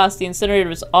here last, the incinerator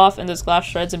was off and those glass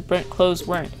shreds and burnt clothes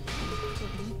weren't.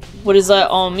 What does that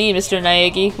all mean, Mr.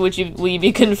 Naegi? Will you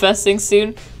be confessing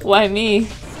soon? Why me?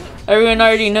 Everyone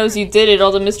already knows you did it.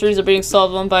 All the mysteries are being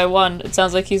solved one by one. It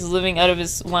sounds like he's living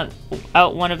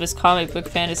out one of his comic book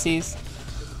fantasies.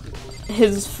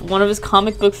 One of his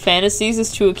comic book fantasies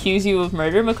is to accuse you of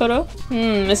murder, Makoto?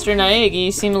 Mr. Naegi,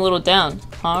 you seem a little down.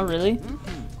 Huh, really?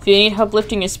 If you need help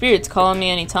lifting your spirits, call on me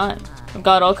anytime. I've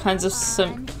got all kinds of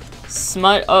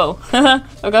smut. Oh,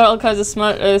 I've got all kinds of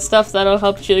smut stuff that'll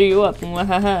help cheer you up.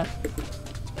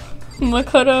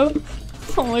 Makoto.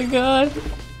 Oh my god.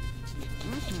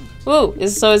 Ooh,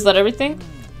 is that everything?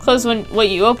 Close what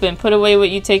you open, put away what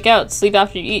you take out, sleep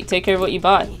after you eat, take care of what you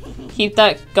buy. Keep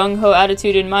that gung-ho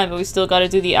attitude in mind, but we still gotta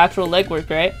do the actual legwork,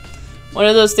 right? One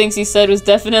of those things he said was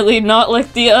definitely not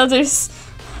like the others.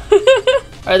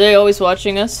 Are they always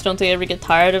watching us? Don't they ever get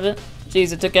tired of it?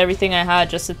 Jeez, it took everything I had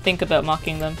just to think about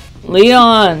mocking them.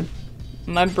 Leon!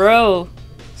 My bro!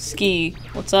 Ski.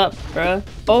 What's up, bruh?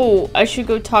 Oh, I should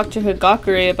go talk to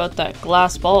Hagakure about that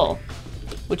glass ball.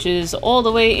 Which is all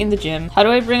the way in the gym. How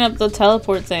do I bring up the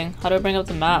teleport thing? How do I bring up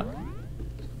the map?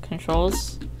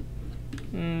 Controls?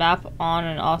 Map on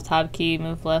and off tab key,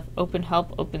 move left, open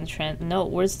help, open trans. No,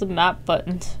 where's the map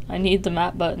button? I need the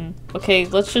map button. Okay,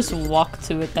 let's just walk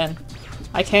to it then.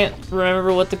 I can't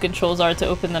remember what the controls are to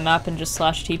open the map and just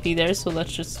 /TP there, so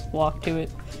let's just walk to it.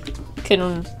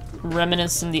 Can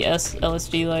reminisce in the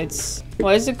LSD lights.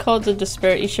 Why is it called the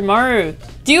Despair Ishimaru?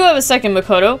 Do you have a second,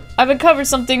 Makoto? I've uncovered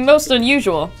something most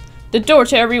unusual. The door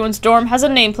to everyone's dorm has a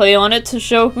nameplate on it to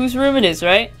show whose room it is,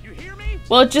 right? You hear me?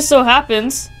 Well, it just so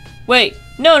happens. Wait,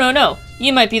 no.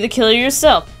 You might be the killer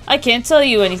yourself. I can't tell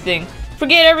you anything.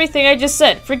 Forget everything I just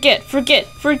said. Forget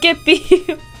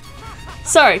being...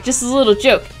 Sorry, just a little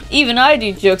joke. Even I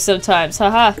do jokes sometimes,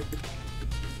 haha.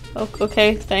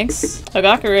 Okay, thanks.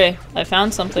 Hagakure, I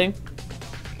found something.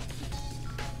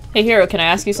 Hey Hiro, can I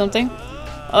ask you something?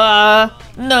 No.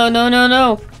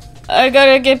 I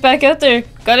gotta get back out there.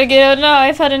 Gotta get out now,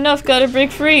 I've had enough, gotta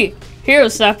break free. Hiro,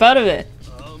 snap out of it.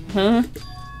 Huh?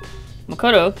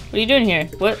 Makoto, what are you doing here?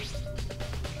 What?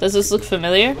 Does this look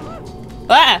familiar?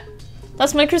 Ah!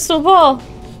 That's my crystal ball!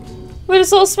 Wait,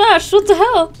 it's all smashed. What the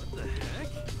hell?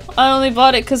 I only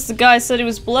bought it because the guy said it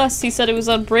was blessed. He said it was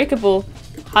unbreakable.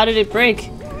 How did it break?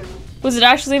 Was it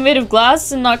actually made of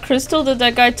glass and not crystal? Did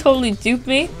that guy totally dupe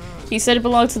me? He said it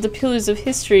belonged to the pillars of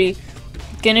history.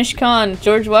 Genghis Khan,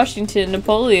 George Washington,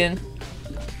 Napoleon.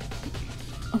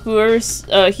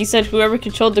 He said whoever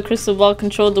controlled the crystal ball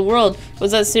controlled the world.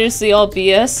 Was that seriously all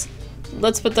BS?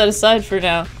 Let's put that aside for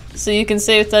now. So you can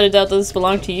say without a doubt that this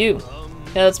belonged to you.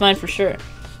 Yeah, that's mine for sure.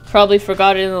 Probably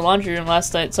forgot it in the laundry room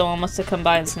last night. Someone must have come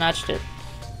by and snatched it.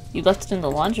 You left it in the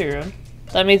laundry room?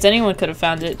 That means anyone could have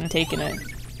found it and taken it.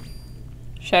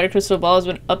 Shattered crystal ball has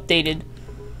been updated.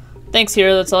 Thanks,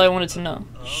 hero. That's all I wanted to know.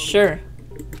 Sure.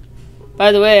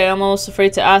 By the way, I'm almost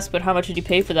afraid to ask, but how much did you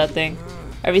pay for that thing?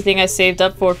 Everything I saved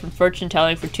up for from fortune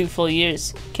telling for 2 full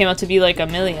years. Came out to be like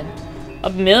 $1 million.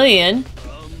 $1 million?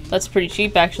 That's pretty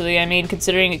cheap, actually. I mean,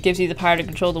 considering it gives you the power to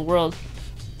control the world.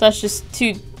 That's just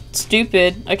too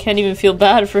stupid. I can't even feel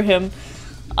bad for him.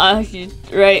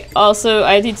 Right. Also,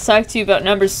 I need to talk to you about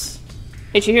numbers.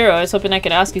 Hey, Chihiro, I was hoping I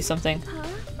could ask you something.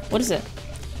 What is it?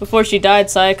 Before she died,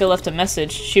 Sayaka left a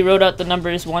message. She wrote out the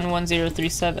numbers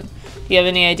 11037. Do you have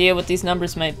any idea what these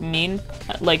numbers might mean?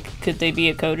 Like, could they be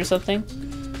a code or something?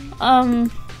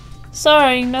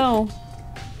 Sorry, no.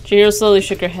 Chihiro slowly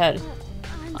shook her head.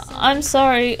 I'm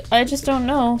sorry, I just don't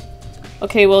know.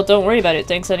 Okay, well, don't worry about it.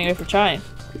 Thanks anyway for trying.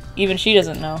 Even she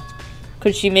doesn't know.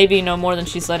 Could she maybe know more than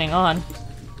she's letting on?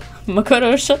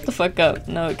 Makoto, shut the fuck up.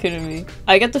 No, it couldn't be.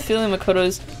 I get the feeling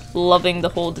Makoto's loving the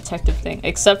whole detective thing,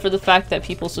 except for the fact that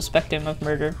people suspect him of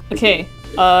murder. Okay,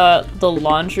 the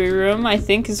laundry room, I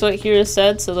think is what Hiro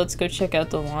said, so let's go check out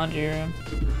the laundry room.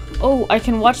 Oh, I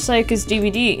can watch Sayaka's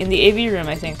DVD in the AV room,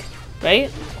 I think.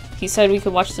 Right? He said we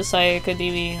could watch the Sayaka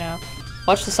DVD now.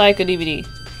 Watch the Sayaka DVD.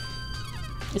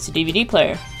 It's a DVD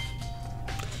player.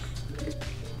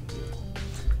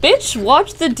 Bitch,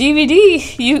 watch the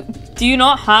DVD! Do you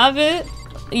not have it?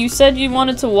 You said you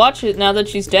wanted to watch it now that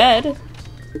she's dead.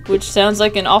 Which sounds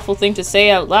like an awful thing to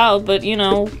say out loud, but you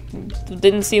know, it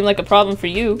didn't seem like a problem for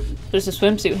you. There's a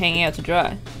swimsuit hanging out to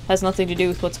dry. Has nothing to do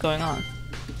with what's going on.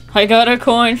 I got a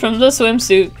coin from the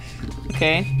swimsuit.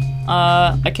 Okay.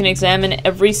 I can examine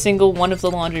every single one of the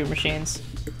laundry machines.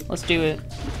 Let's do it.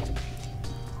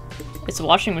 It's a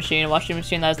washing machine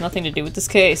that has nothing to do with this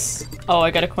case. Oh, I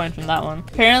got a coin from that one.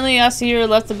 Apparently, Asahiro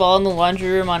left the ball in the laundry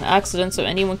room on accident, so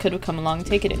anyone could have come along and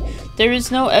taken it. There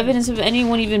is no evidence of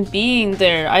anyone even being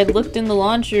there. I looked in the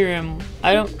laundry room.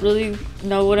 I don't really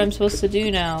know what I'm supposed to do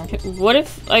now. What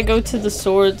if I go to the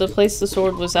sword, the place the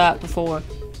sword was at before?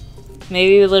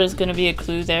 Maybe there's gonna be a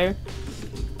clue there.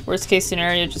 Worst case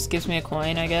scenario just gives me a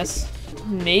coin, I guess.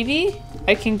 Maybe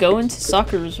I can go into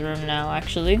Sakura's room now,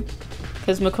 actually.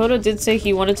 Because Makoto did say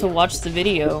he wanted to watch the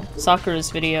video,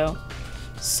 Sakura's video.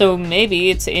 So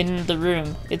maybe it's in the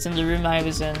room. It's in the room I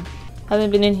was in. Haven't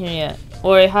been in here yet.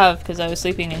 Or I have, because I was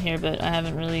sleeping in here, but I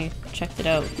haven't really checked it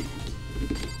out.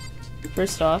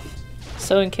 First off,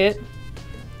 sewing kit.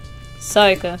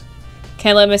 Sayaka.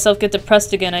 Can't let myself get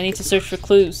depressed again. I need to search for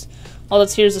clues. All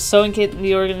that's here is a sewing kit and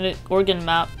the organ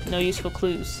map. No useful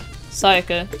clues.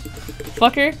 Sayaka.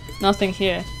 Fucker? Nothing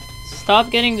here.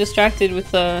 Stop getting distracted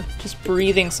with just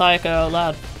breathing Sayaka out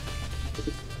loud.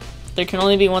 There can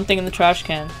only be one thing in the trash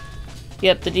can.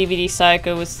 Yep, the DVD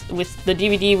Sayaka with the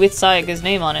DVD with Sayaka's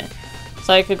name on it.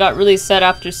 Sayaka got really sad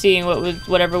after seeing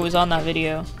whatever was on that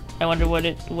video. I wonder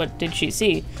what did she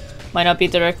see? Might not be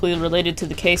directly related to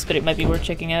the case, but it might be worth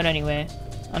checking out anyway.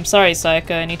 I'm sorry,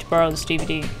 Sayaka. I need to borrow this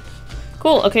DVD.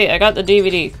 Cool. Okay, I got the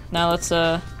DVD. Now let's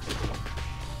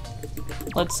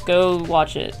go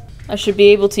watch it. I should be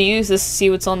able to use this to see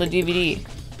what's on the DVD.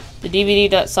 The DVD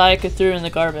that Sayaka threw in the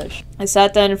garbage. I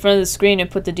sat down in front of the screen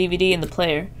and put the DVD in the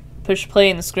player. Pushed play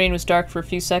and the screen was dark for a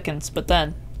few seconds, but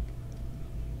then...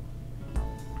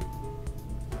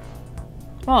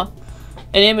 Oh.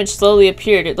 An image slowly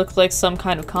appeared. It looked like some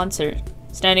kind of concert.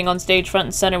 Standing on stage front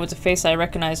and center was a face I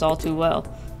recognized all too well.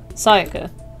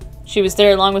 Sayaka. She was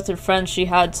there along with her friends she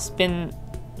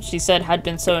said had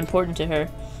been so important to her.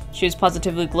 She was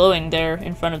positively glowing there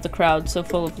in front of the crowd, so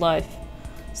full of life.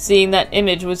 Seeing that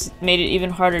image made it even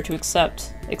harder to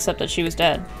accept that she was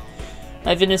dead.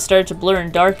 My vision started to blur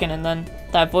and darken, and then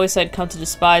that voice I'd come to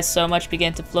despise so much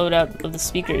began to float out of the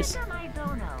speakers.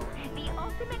 The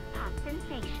ultimate pop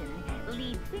sensation,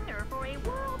 lead singer for a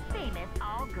world-famous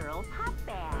all-girl pop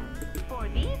band. For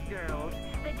these girls,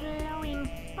 the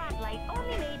glowing spotlight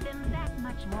only made them that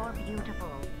much more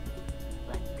beautiful.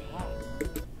 But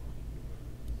then...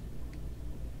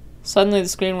 Suddenly the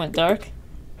screen went dark,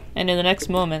 and in the next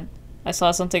moment, I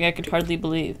saw something I could hardly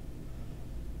believe.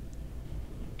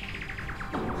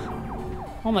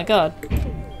 Oh my god.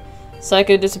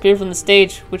 Sayaka disappeared from the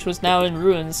stage, which was now in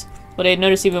ruins. What I had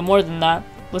noticed even more than that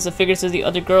was the figures of the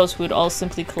other girls who had all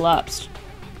simply collapsed.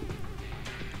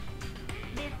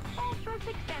 This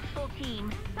ultra-successful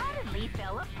team suddenly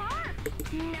fell apart.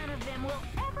 None of them will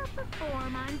ever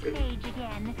perform on stage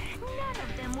again. None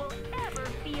of them will ever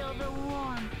feel the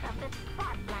warmth of the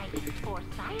spotlight. For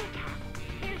Sayaka,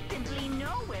 there's simply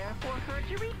nowhere for her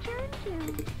to return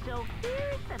to. So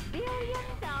here's the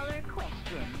billion-dollar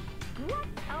question. What,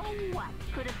 oh what,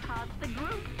 could have caused the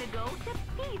group to go to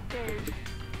pieces?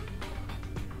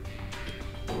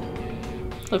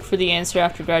 Look for the answer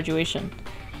after graduation.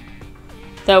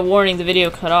 That warning, the video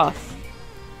cut off.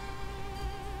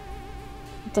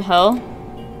 What the hell?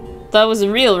 That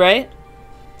wasn't real, right?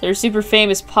 They're a super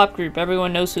famous pop group,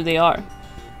 everyone knows who they are.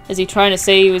 Is he trying to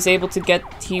say he was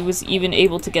even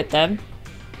able to get them?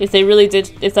 If that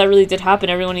really did happen,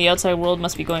 everyone in the outside world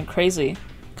must be going crazy.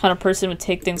 What kind of person would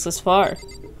take things this far?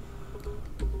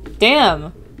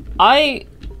 Damn! I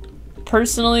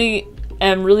personally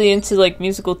am really into like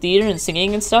musical theater and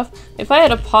singing and stuff. If I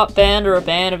had a pop band or a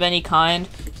band of any kind,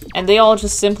 and they all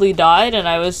just simply died and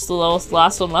I was the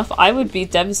last one left, I would be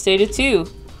devastated too.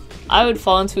 I would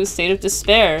fall into a state of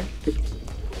despair.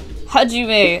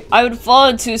 Hajime, I would fall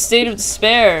into a state of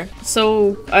despair.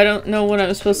 So, I don't know what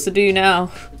I'm supposed to do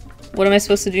now. What am I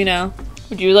supposed to do now?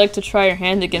 Would you like to try your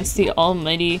hand against the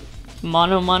almighty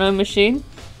Mono machine?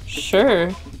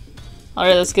 Sure.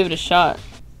 Alright, let's give it a shot.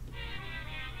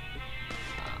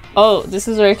 Oh, this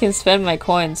is where I can spend my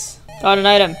coins. Got an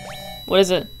item. What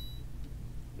is it?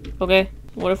 Okay.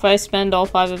 What if I spend all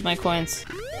 5 of my coins?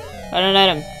 Got an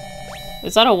item.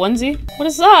 Is that a onesie? What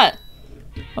is that?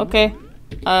 Okay.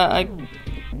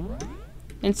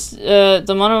 It's, the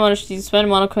mono machine, you spend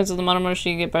mono coins of the mono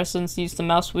machine, you get presents, use the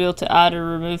mouse wheel to add or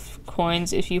remove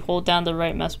coins. If you hold down the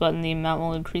right mouse button, the amount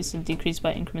will increase and decrease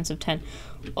by increments of 10.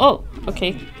 Oh,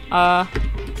 okay. I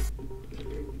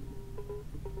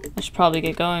should probably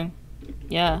get going.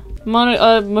 Yeah.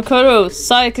 Makoto,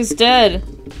 Sayaka's dead!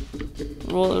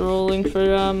 Rolling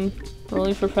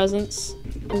for presents.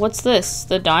 What's this?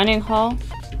 The dining hall?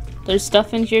 There's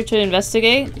stuff in here to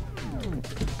investigate?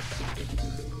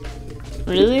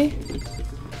 Really?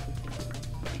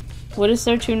 What is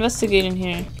there to investigate in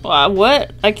here?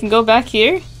 What? I can go back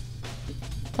here?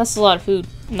 That's a lot of food.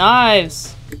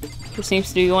 Knives! There seems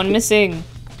to be one missing.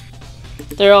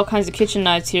 There are all kinds of kitchen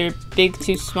knives here, big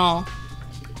to small.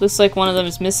 Looks like one of them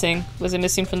is missing. Was it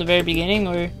missing from the very beginning,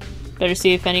 or better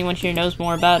see if anyone here knows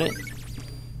more about it?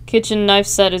 Kitchen knife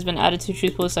set has been added to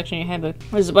truthful section in your handbook.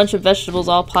 There's a bunch of vegetables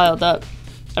all piled up.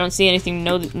 I don't see anything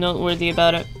noteworthy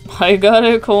about it. I got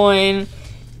a coin.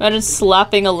 Imagine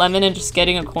slapping a lemon and just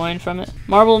getting a coin from it.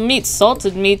 Marble meats,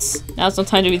 salted meats. Now's no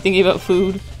time to be thinking about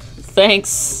food.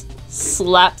 Thanks.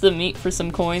 Slap the meat for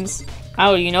some coins.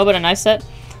 Oh, you know about a knife set?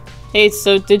 Hey,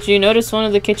 so did you notice one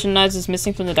of the kitchen knives is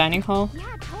missing from the dining hall?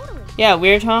 Yeah, totally. Yeah,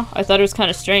 weird, huh? I thought it was kind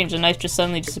of strange, a knife just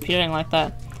suddenly disappearing like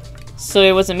that. So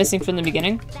it wasn't missing from the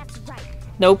beginning? That's right.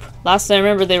 Nope. Last I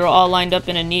remember, they were all lined up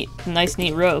in a nice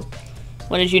neat row.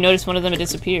 When did you notice one of them had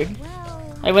disappeared?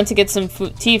 Well, I went to get some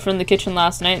tea from the kitchen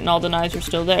last night and all the knives were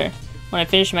still there. When I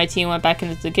finished my tea and went back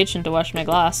into the kitchen to wash my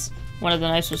glass, one of the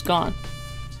knives was gone.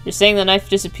 You're saying the knife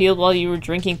disappeared while you were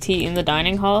drinking tea in the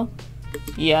dining hall?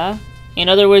 Yeah. In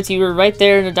other words, you were right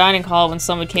there in the dining hall when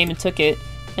someone came and took it,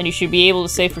 and you should be able to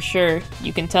say for sure,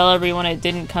 you can tell everyone I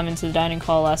didn't come into the dining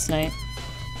hall last night.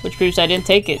 Which proves I didn't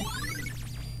take it.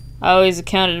 I always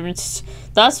accounted.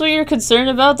 That's what you're concerned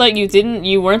about? That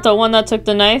you weren't the one that took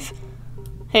the knife?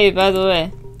 Hey, by the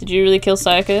way, did you really kill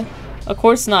Sayaka? Of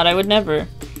course not, I would never.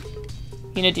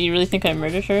 You know, do you really think I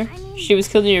murdered her? She was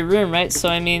killed in your room, right? So,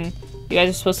 I mean, you guys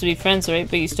are supposed to be friends, right?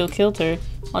 But you still killed her.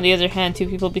 On the other hand, 2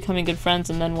 people becoming good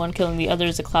friends and then one killing the other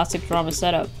is a classic drama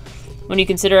setup. When you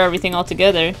consider everything all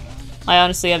together, I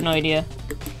honestly have no idea.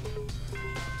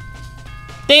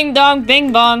 Ding dong,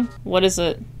 bing bong! What is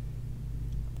it?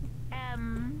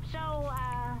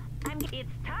 It's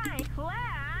time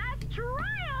class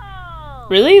trial!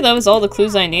 Really? That was all the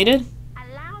clues I needed?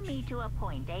 Allow me to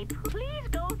appoint a please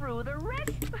go through the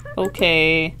rest.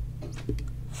 Okay.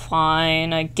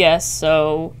 Fine, I guess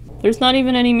so. There's not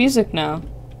even any music now.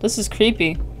 This is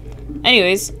creepy.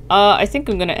 Anyways, I think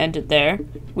I'm gonna end it there.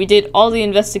 We did all the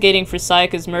investigating for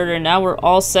Sayaka's murder, and now we're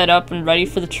all set up and ready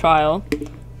for the trial.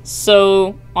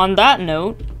 So, on that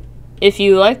note, if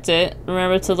you liked it,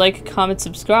 remember to like, comment,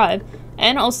 subscribe,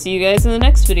 and I'll see you guys in the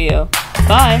next video.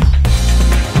 Bye!